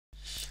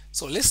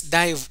So let's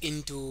dive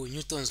into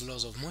Newton's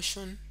laws of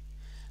motion,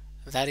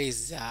 that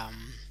is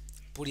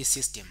Pulley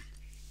system.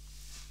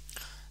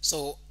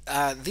 So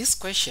this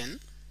question,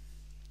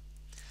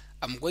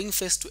 I'm going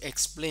first to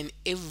explain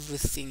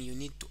everything you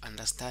need to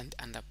understand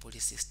under Pulley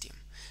system.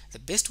 The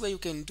best way you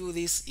can do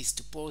this is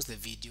to pause the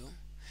video,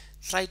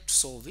 try to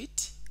solve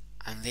it,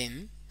 and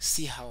then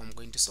see how I'm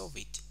going to solve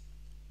it.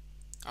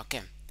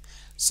 Okay,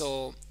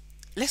 so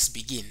let's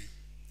begin.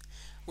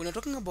 When we're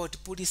talking about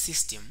Pulley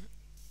system,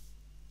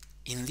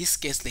 in this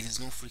case there is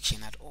no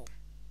friction at all.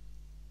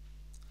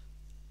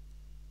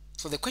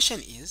 So the question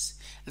is,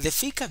 the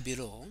figure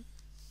below,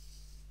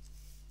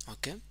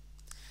 okay,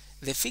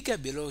 the figure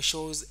below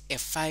shows a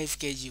 5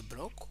 kg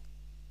block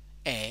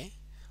A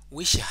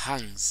which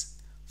hangs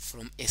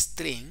from a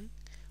string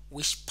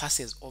which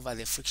passes over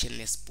the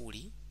frictionless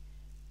pulley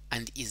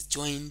and is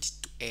joined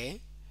to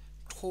a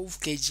 12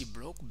 kg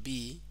block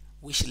B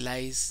which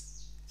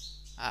lies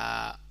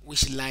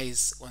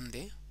on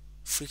the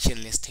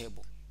frictionless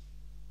table,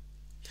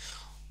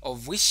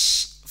 of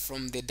which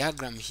from the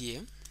diagram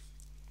here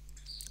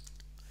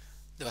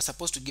they were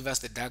supposed to give us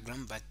the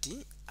diagram, but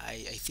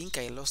I think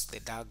I lost the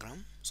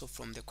diagram. So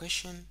from the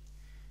question,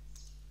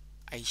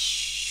 it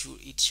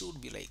should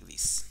be like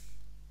this.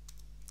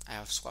 I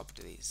have swapped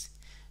this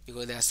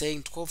because they are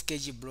saying 12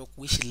 kg block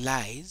which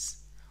lies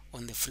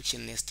on the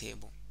frictionless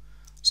table.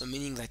 So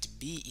meaning that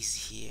B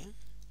is here,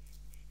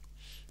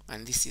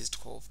 and this is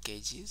 12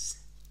 kgs,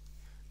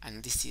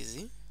 and this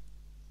is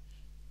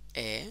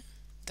A,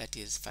 that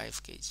is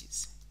 5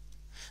 kgs.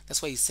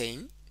 That's why he's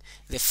saying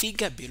the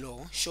figure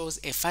below shows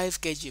a 5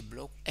 kg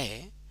block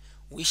A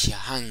which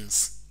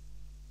hangs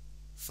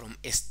from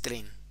a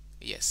string,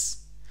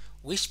 yes,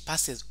 which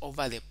passes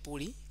over the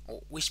pulley,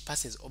 or which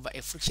passes over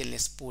a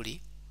frictionless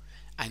pulley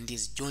and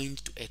is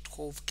joined to a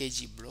 12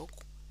 kg block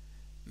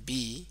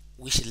B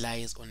which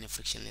lies on a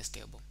frictionless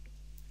table.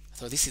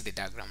 So this is the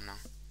diagram now.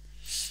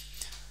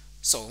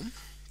 So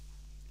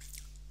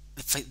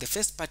the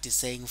first part is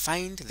saying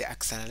find the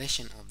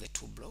acceleration of the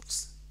two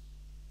blocks.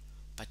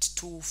 Part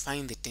 2,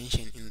 find the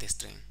tension in the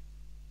string.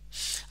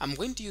 I'm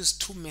going to use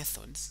two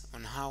methods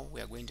on how we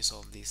are going to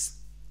solve this.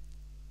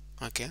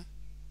 Okay,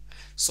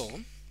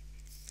 so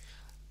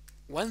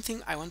one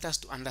thing I want us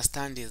to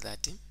understand is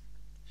that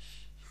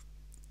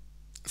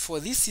for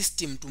this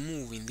system to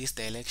move in this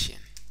direction,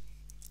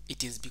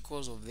 it's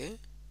because of the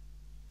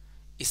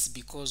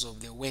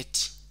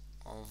weight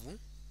of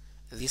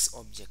this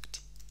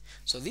object.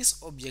 So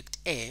this object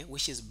A,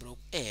 which is block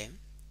A,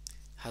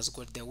 has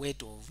got the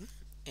weight of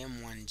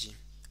m1g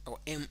or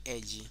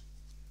mag.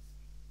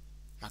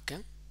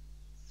 Okay,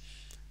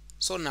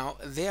 so now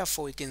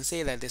therefore we can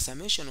say that the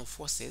summation of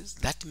forces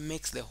that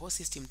makes the whole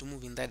system to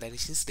move in that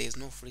direction, since there is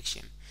no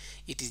friction,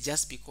 it is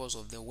just because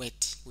of the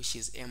weight, which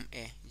is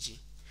mag.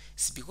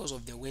 It's because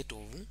of the weight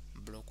of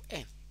block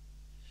A.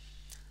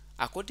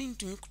 According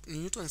to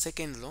Newton's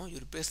second law, you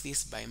replace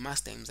this by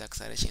mass times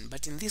acceleration,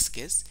 but in this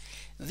case,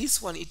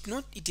 this one,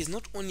 it is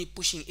not only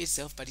pushing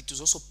itself, but it is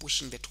also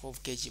pushing the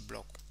 12 kg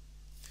block.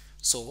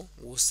 So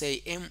we'll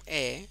say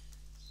ma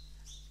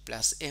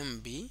plus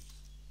mb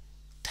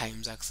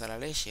times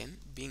acceleration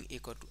being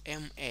equal to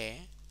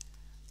ma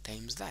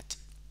times that.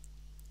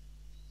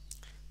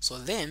 So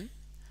then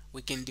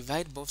we can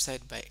divide both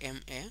sides by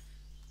ma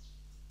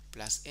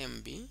plus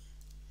mb,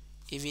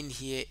 even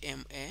here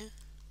ma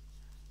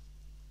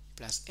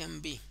plus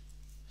mb.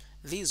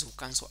 These will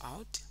cancel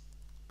out,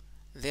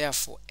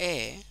 therefore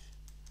a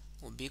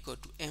will be equal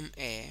to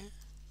ma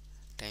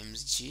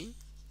times g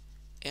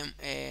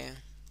ma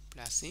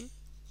plus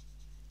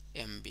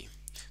mb.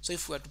 So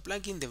if we are to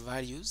plug in the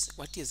values,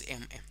 what is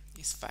ma?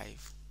 Is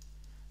 5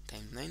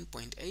 times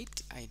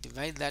 9.8. I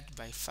divide that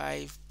by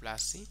 5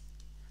 plus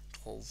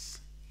 12.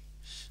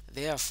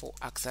 Therefore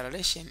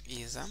acceleration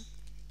is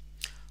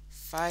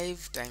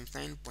 5 times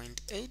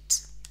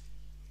 9.8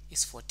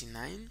 is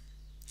 49.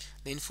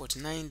 Then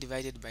 49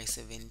 divided by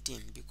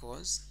 17,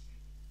 because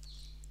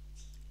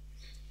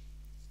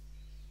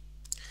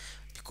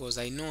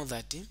I know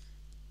that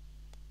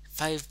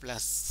 5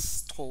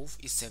 plus 12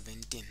 is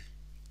 17.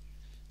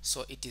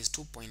 So it is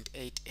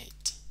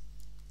 2.88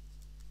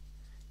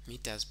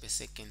 meters per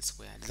second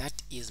squared. That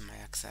is my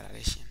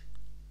acceleration.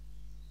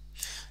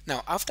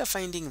 Now after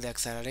finding the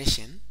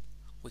acceleration,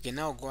 we can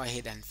now go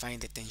ahead and find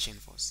the tension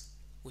force,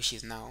 which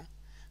is now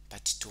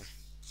part 2.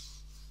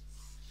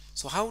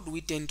 So how do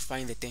we tend to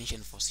find the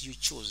tension force? You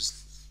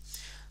choose.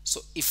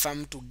 So if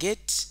I'm to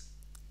get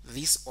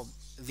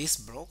this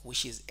block,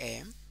 which is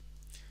M,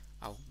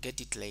 I'll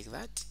get it like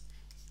that.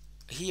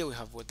 Here we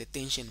have got the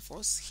tension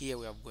force, here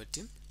we have got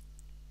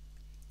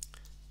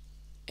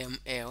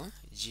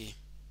mlg.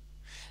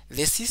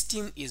 The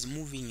system is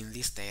moving in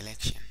this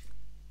direction.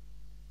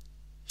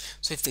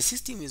 So if the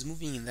system is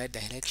moving in that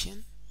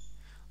direction,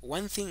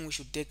 one thing we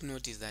should take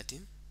note is that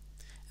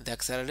the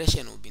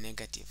acceleration will be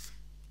negative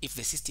if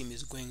the system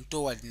is going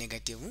toward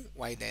negative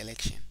y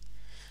direction.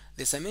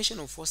 The summation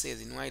of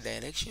forces in y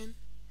direction,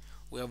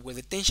 we have got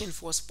the tension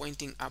force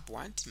pointing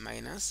upward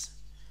minus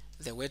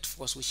the weight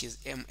force, which is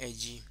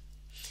mag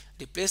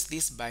Replace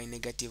this by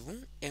negative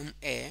ma,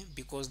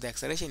 because the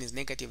acceleration is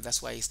negative,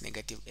 that's why it's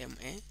negative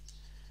ma.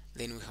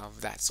 Then we have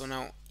that. So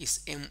now it's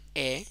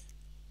ma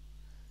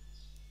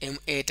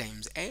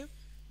times a.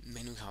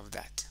 Then we have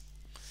that.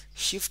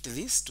 Shift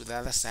this to the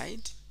other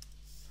side.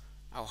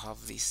 I'll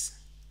have this.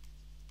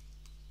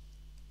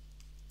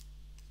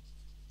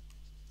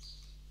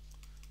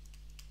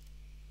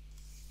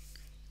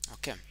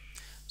 Okay,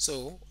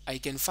 so I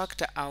can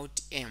factor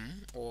out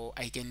m, or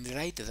I can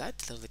write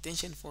that. So the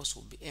tension force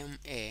will be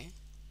ma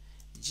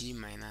g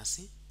minus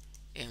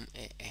maa.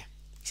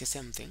 It's the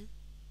same thing.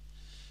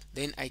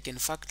 Then I can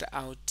factor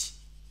out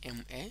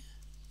ma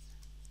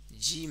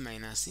g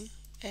minus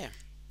a.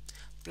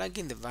 Plug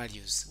in the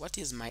values. What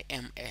is my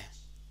ma?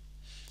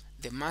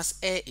 The mass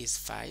a is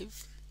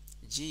 5,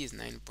 g is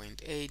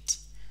 9.8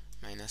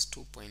 minus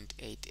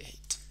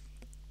 2.88.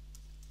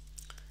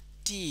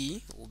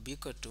 T will be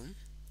equal to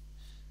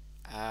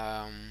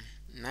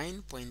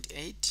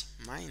 9.8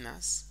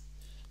 minus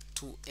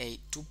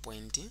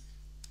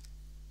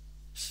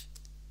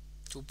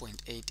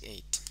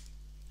 2.88.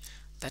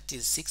 That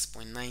is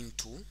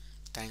 6.92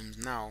 times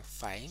now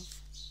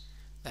 5.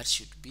 That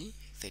should be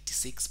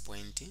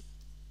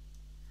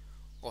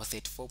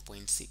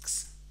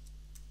 34.6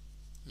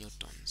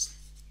 newtons.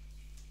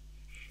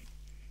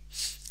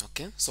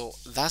 Okay, so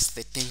that's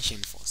the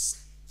tension force,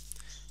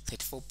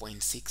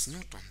 34.6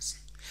 newtons.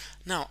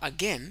 Now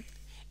again,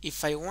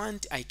 if I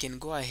want, I can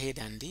go ahead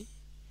and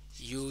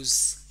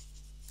use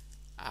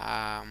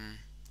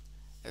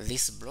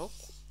this block,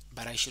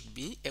 but I should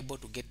be able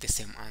to get the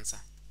same answer.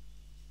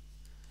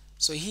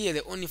 So here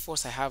the only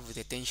force I have is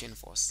the tension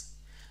force.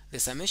 The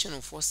summation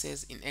of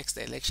forces in x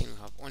direction,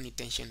 we have only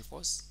tension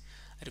force.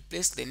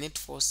 Replace the net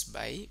force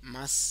by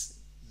mass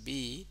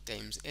B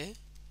times A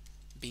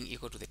being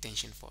equal to the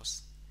tension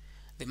force.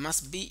 The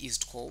mass B is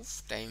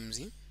 12 times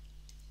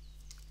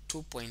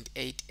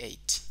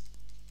 2.88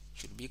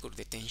 should be equal to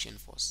the tension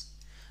force.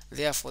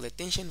 Therefore, the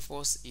tension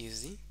force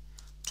is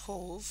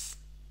 12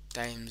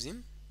 times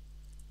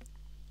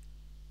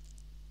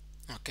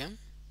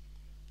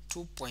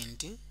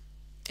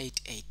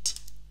 2.88.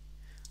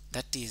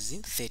 That is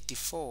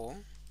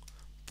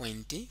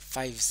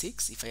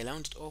 34.56. If I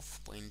round it off,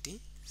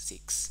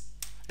 0.6,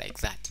 like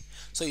that.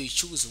 So you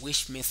choose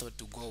which method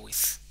to go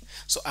with.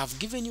 So I've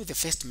given you the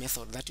first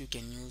method that you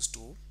can use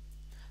to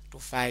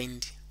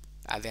find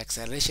the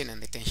acceleration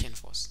and the tension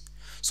force.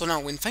 So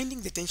now when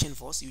finding the tension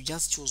force, you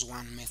just choose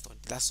one method,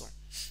 that's all.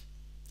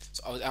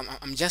 So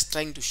I'm just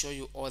trying to show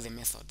you all the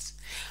methods.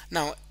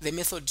 Now the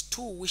method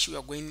 2 which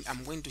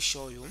I'm going to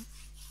show you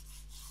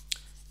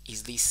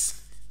is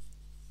this.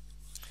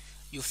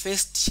 You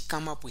first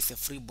come up with a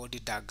free body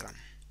diagram.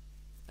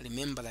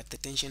 Remember that the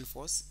tension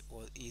force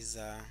is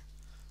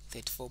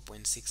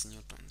 34.6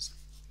 newtons.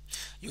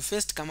 You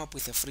first come up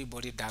with a free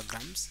body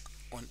diagrams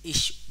on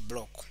each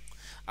block.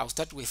 I'll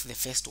start with the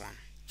first one.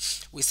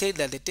 We say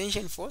that the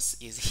tension force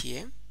is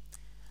here,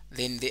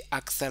 then the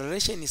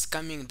acceleration is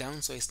coming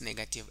down, so it's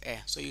negative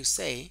a. So you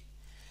say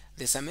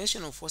the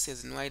summation of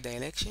forces in y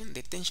direction,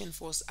 the tension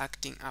force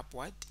acting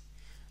upward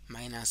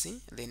minus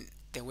then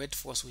the weight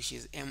force, which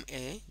is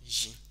mag.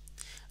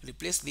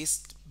 Replace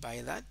this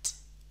by that,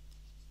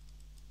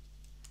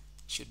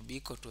 should be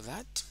equal to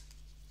that.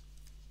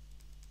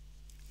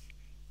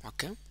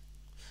 Okay,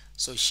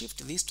 so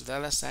shift this to the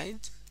other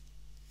side,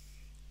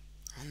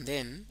 and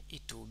then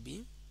it will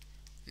be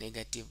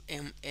negative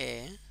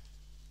ma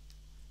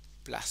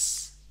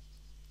plus,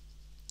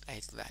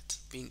 like that,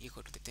 being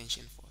equal to the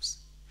tension force.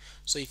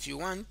 So if you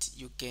want,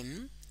 you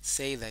can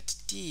say that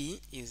T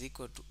is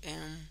equal to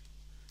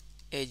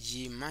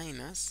mag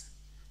minus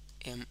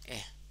ma.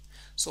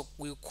 So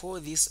we'll call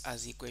this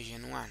as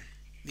equation 1,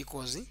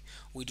 because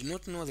we do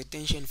not know the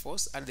tension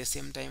force. At the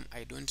same time,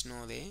 I don't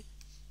know the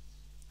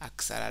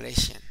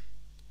acceleration,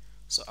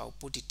 so I'll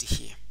put it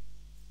here.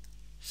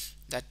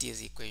 That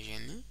is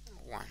equation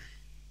 1.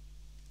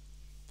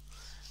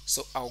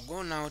 So I'll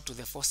go now to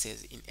the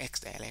forces in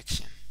x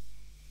direction.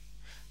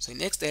 So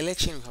in x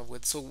direction we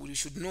have, so we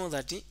should know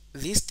that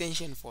this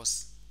tension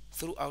force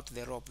throughout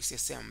the rope is the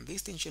same.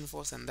 This tension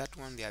force and that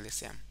one, they are the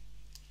same.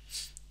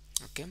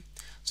 Okay,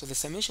 so the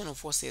summation of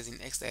forces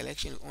in x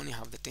direction, we only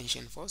have the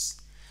tension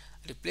force.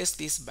 Replace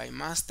this by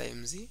mass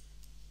times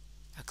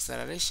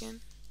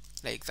acceleration,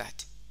 like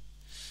that.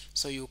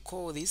 So you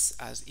call this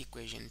as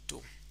equation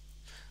 2.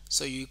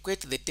 So you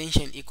equate the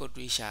tension equal to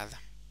each other.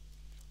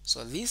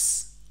 So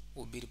this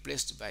will be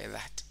replaced by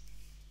that.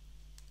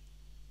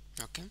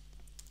 Okay,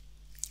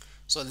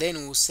 so then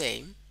we'll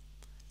say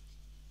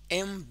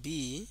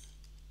mba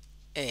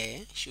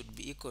should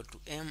be equal to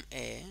mag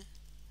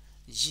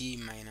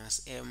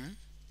minus ma.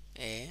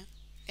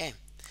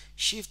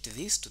 Shift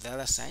this to the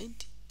other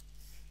side,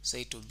 so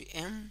it will be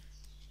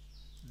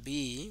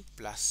mb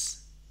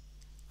plus,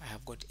 I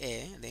have got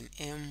a, then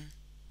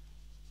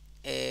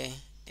ma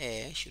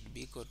should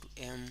be equal to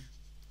mag.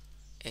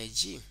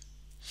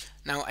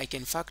 Now I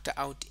can factor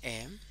out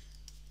m,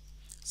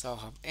 so I'll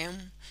have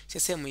m. It's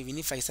the same even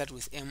if I start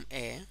with ma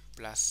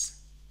plus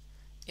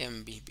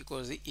mb,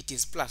 because it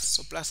is plus,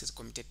 so plus is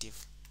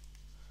commutative.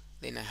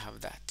 then I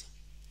have that.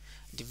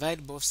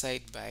 Divide both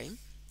sides by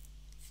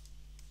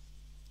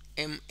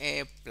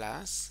MA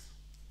plus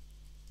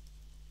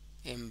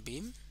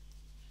MB,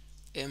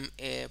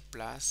 MA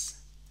plus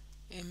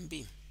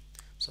MB.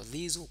 So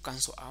these will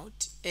cancel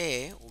out.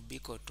 A will be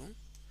equal to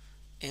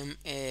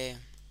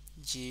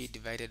MAG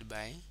divided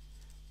by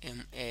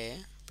MA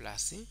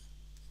plus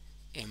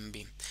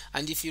MB.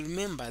 And if you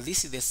remember,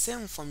 this is the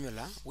same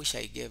formula which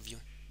I gave you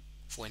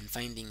when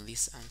finding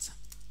this answer.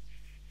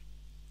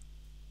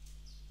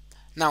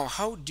 Now,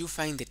 how do you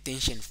find the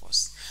tension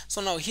force?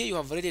 So now here you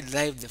have already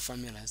derived the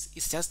formulas.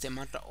 It's just a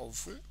matter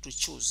of to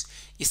choose.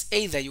 It's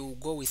either you will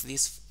go with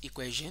this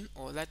equation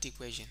or that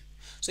equation.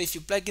 So if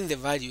you plug in the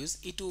values,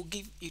 it will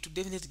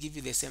definitely give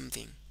you the same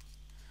thing.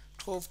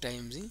 12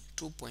 times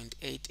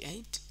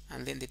 2.88,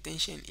 and then the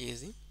tension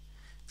is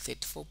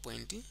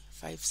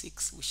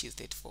 34.56, which is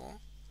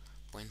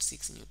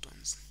 34.6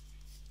 newtons.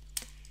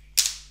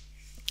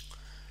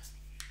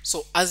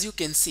 So as you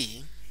can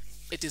see,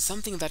 it is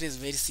something that is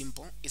very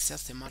simple. It's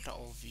just a matter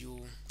of you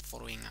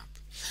following up.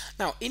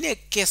 Now, in a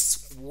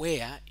case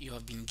where you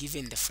have been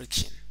given the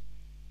friction,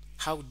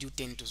 how do you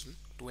tend to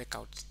work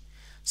out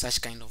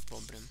such kind of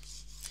problem?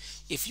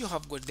 If you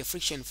have got the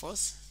friction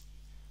force,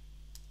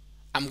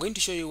 I'm going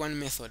to show you one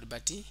method,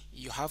 but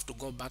you have to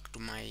go back to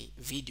my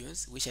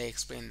videos which I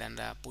explained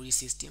under Pulley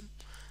system.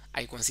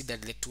 I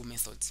considered the two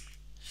methods.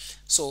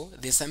 So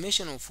the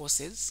summation of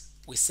forces,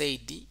 we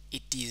said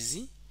it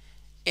is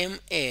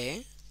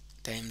MA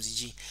times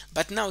G.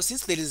 But now,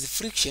 since there is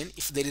friction,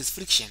 if there is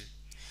friction,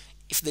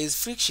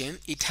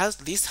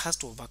 this has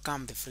to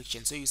overcome the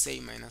friction. So you say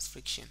minus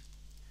friction.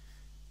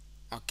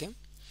 Okay,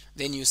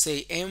 then you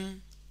say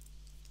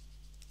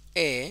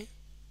MA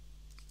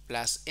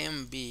plus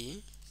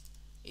MB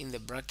in the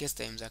brackets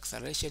times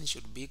acceleration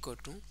should be equal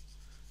to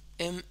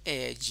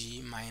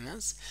MAG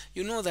minus,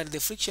 you know that the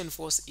friction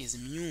force is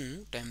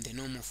mu times the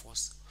normal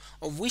force,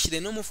 of which the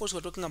normal force we're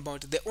talking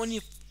about, the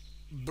only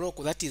block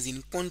that is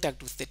in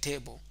contact with the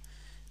table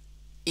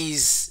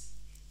is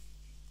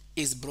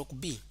block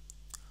B.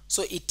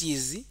 So it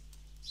is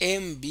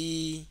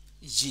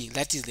MBG,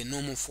 that is the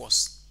normal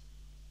force.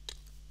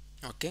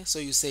 Okay, so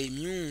you say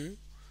mu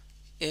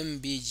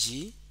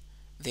MBG,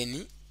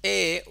 then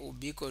A will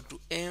be equal to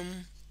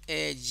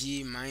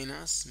MAG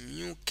minus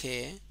mu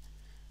K,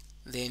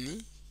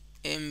 then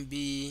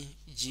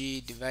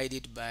MBG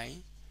divided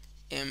by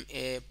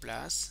MA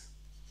plus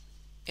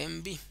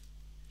MB.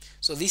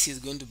 So this is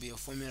going to be a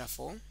formula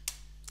for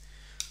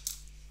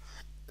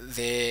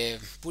the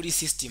Pulley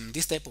system,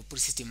 this type of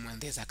Pulley system when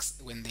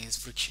there is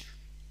friction.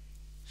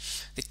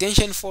 The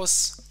tension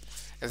force,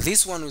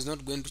 this one is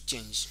not going to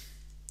change.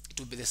 It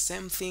will be the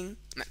same thing.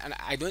 And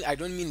I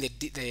don't mean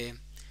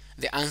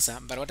the answer,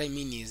 but what I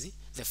mean is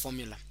the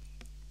formula.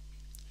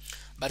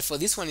 But for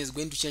this one is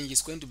going to change.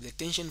 It's going to be the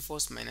tension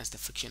force minus the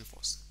friction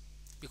force,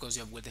 because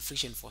you have got the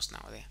friction force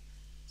now there.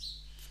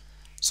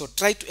 So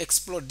try to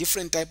explore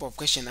different type of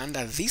question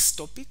under this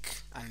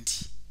topic, and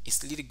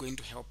it's really going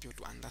to help you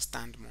to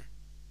understand more.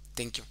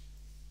 Thank you.